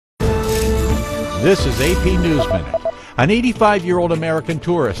This is AP News Minute. An 85-year-old American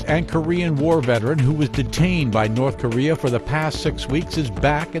tourist and Korean War veteran who was detained by North Korea for the past 6 weeks is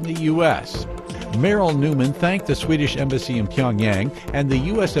back in the U.S. Meryl Newman thanked the Swedish Embassy in Pyongyang and the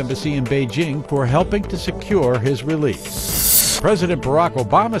U.S. Embassy in Beijing for helping to secure his release. President Barack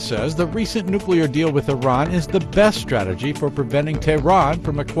Obama says the recent nuclear deal with Iran is the best strategy for preventing Tehran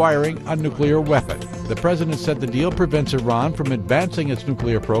from acquiring a nuclear weapon. The president said the deal prevents Iran from advancing its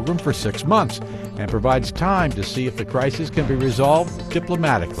nuclear program for 6 months and provides time to see if the crisis can be resolved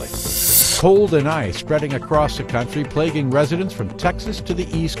diplomatically. Cold and ice spreading across the country, plaguing residents from Texas to the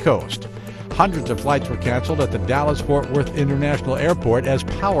East Coast. Hundreds of flights were canceled at the Dallas-Fort Worth International Airport as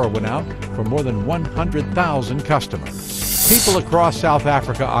power went out for more than 100,000 customers. People across South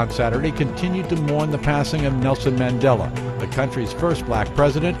Africa on Saturday continued to mourn the passing of Nelson Mandela, the country's first black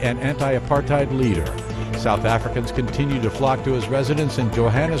president and anti-apartheid leader. South Africans continue to flock to his residence in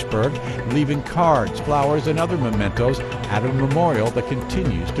Johannesburg, leaving cards, flowers, and other mementos at a memorial that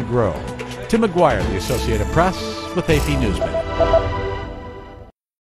continues to grow. Tim McGuire, The Associated Press, with AP News Minute.